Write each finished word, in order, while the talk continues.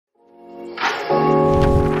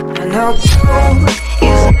your proof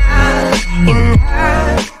is not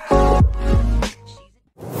enough.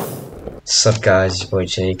 Sup guys, it's your boy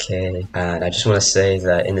JK, and I just want to say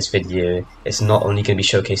that in this video it's not only going to be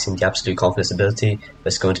showcasing the absolute confidence ability, but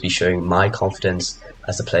it's going to be showing my confidence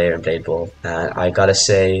as a player in Blade Ball. And I gotta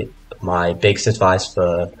say, my biggest advice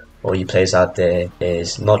for all you players out there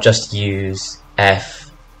is not just use F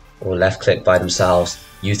or left click by themselves,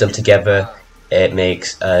 use them together. It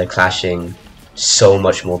makes clashing so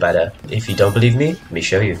much more better. If you don't believe me, let me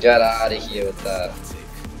show you. Get out of here with that.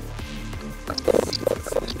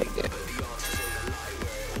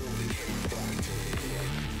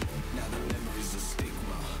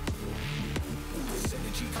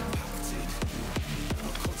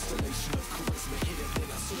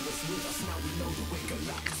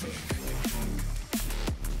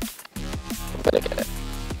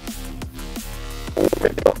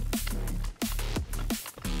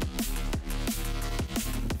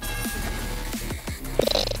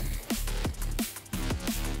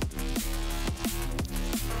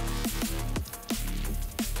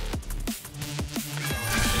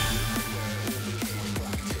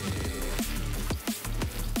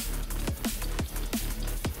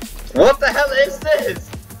 What the hell is this?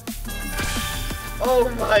 Oh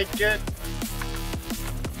my god.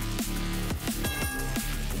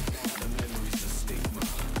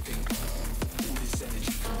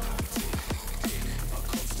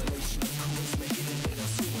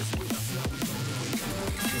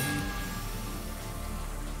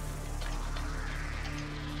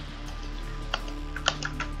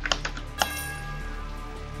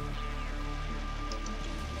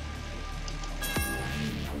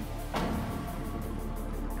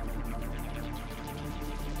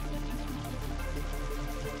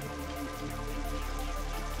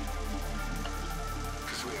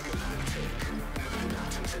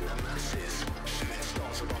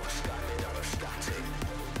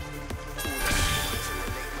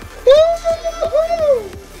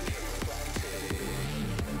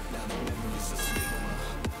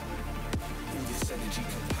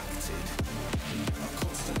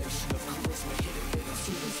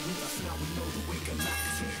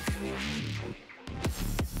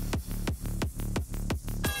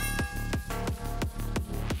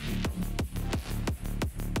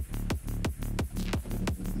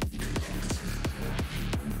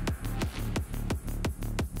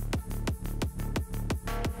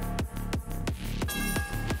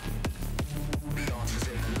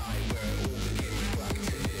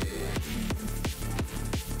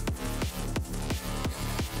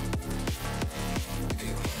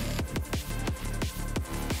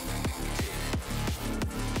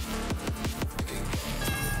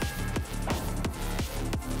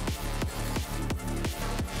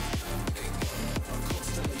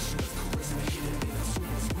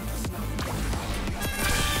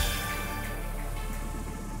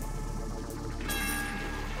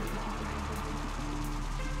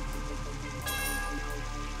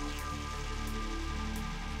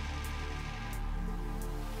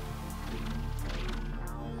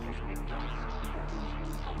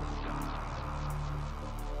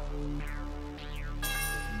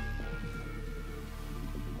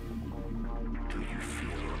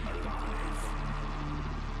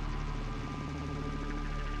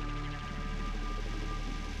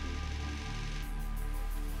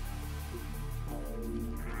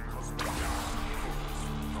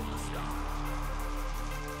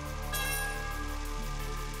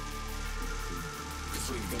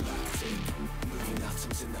 Galactic, moving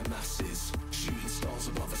atoms in the masses, shooting stars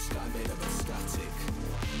above a sky made up of static.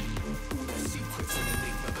 All their secrets an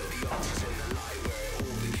enigma, but the answers in the light where it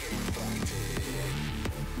all became refracted.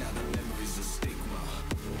 Now the memory's a stigma,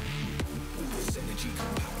 all this energy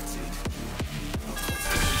compacted. A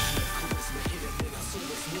constellation of charisma hidden in us,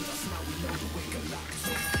 always with us. Now we know that we're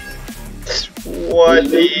galactic. What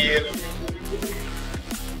the?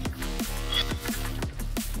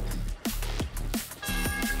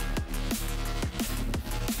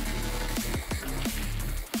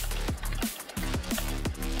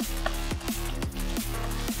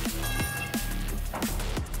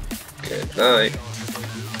 Good night.